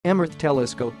Emarth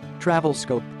telescope, travel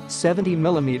scope,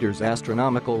 70mm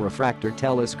Astronomical Refracter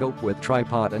telescope with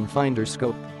tripod and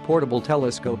finderscope, portable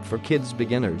telescope for kids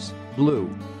beginners, blue.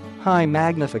 High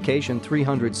magnification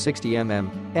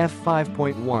 360mm,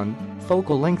 f5.1,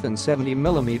 focal length and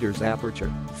 70mm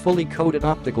aperture, fully coated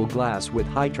optical glass with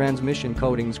high transmission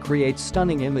coatings creates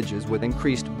stunning images with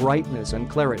increased brightness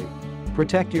and clarity.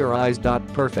 Protect your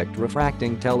eyes.Perfect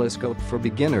refracting telescope for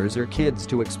beginners or kids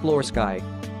to explore sky.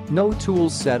 No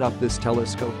tools set up. This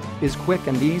telescope is quick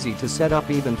and easy to set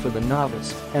up even for the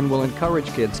novice and will encourage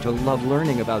kids to love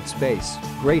learning about space.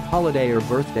 Great holiday or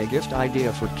birthday gift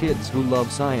idea for kids who love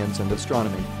science and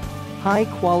astronomy.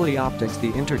 High-quality optics.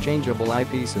 The interchangeable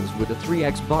eyepieces with a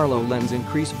 3x Barlow lens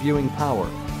increase viewing power,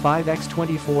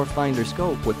 5x24 finder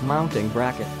scope with mounting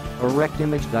bracket,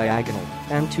 erect-image diagonal,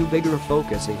 and 2 bigger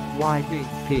focusing,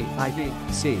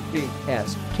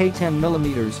 YP-PIV-CVS,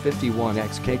 K10mm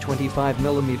 51x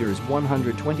K25mm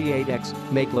 128x,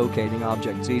 make locating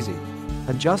objects easy.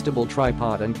 Adjustable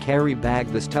tripod and carry bag.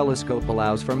 This telescope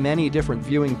allows for many different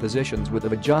viewing positions with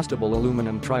an adjustable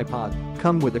aluminum tripod.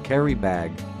 Come with a carry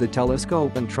bag. The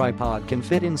telescope and tripod can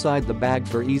fit inside the bag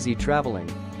for easy traveling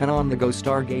and on-the-go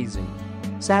stargazing.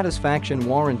 Satisfaction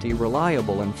warranty.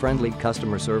 Reliable and friendly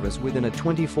customer service within a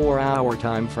 24-hour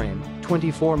time frame,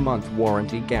 24-month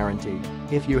warranty guarantee.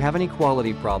 If you have any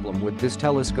quality problem with this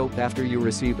telescope after you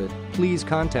receive it, please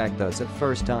contact us at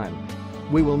first time.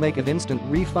 We will make an instant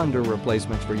refund or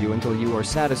replacement for you until you are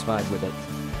satisfied with it.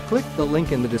 Click the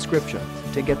link in the description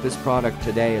to get this product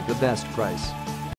today at the best price.